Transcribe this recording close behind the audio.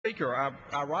Speaker,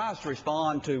 I rise to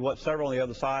respond to what several on the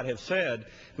other side have said,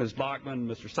 Ms. Bachman,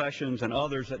 Mr. Sessions, and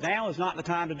others, that now is not the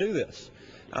time to do this.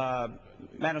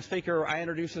 Madam Speaker, I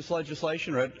introduced this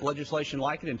legislation, or legislation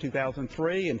like it, in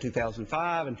 2003, in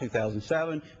 2005, in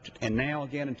 2007, and now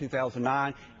again in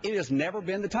 2009. It has never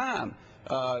been the time,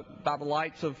 by the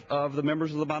lights of the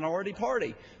members of the minority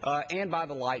party, and by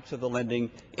the lights of the lending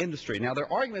industry. Now,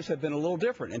 their arguments have been a little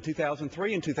different. In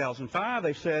 2003 and 2005,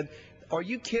 they said, "Are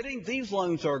you kidding? These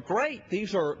loans are great.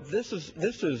 This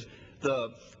is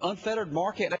the unfettered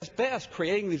market at its best,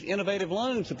 creating these innovative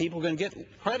loans so people can get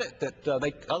credit that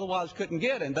they otherwise couldn't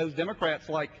get." And those Democrats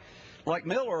like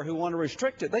Miller, who want to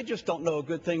restrict it, they just don't know a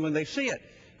good thing when they see it.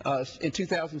 In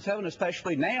 2007,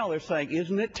 especially now, they're saying,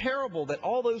 "Isn't it terrible that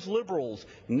all those liberals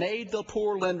made the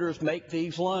poor lenders make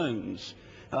these loans?"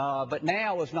 But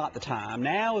now is not the time.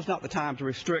 Now is not the time to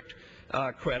restrict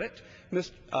credit.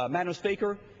 Madam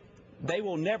Speaker, they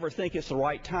will never think it's the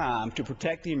right time to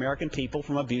protect the American people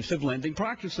from abusive lending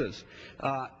practices.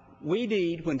 We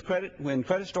need, when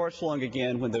credit starts flowing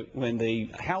again, when the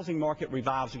housing market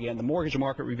revives again, the mortgage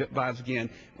market revives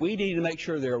again, we need to make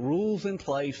sure there are rules in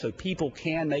place so people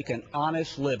can make an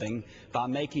honest living by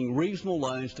making reasonable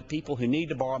loans to people who need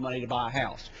to borrow money to buy a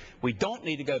house. We don't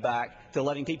need to go back to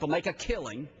letting people make a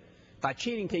killing by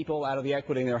cheating people out of the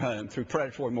equity in their home through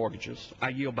predatory mortgages. I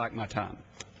yield back my time.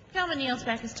 The gentleman yields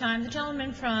back his time. The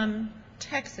gentleman from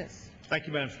Texas. Thank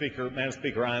you, Madam Speaker. Madam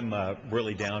Speaker, I'm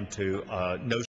really down to no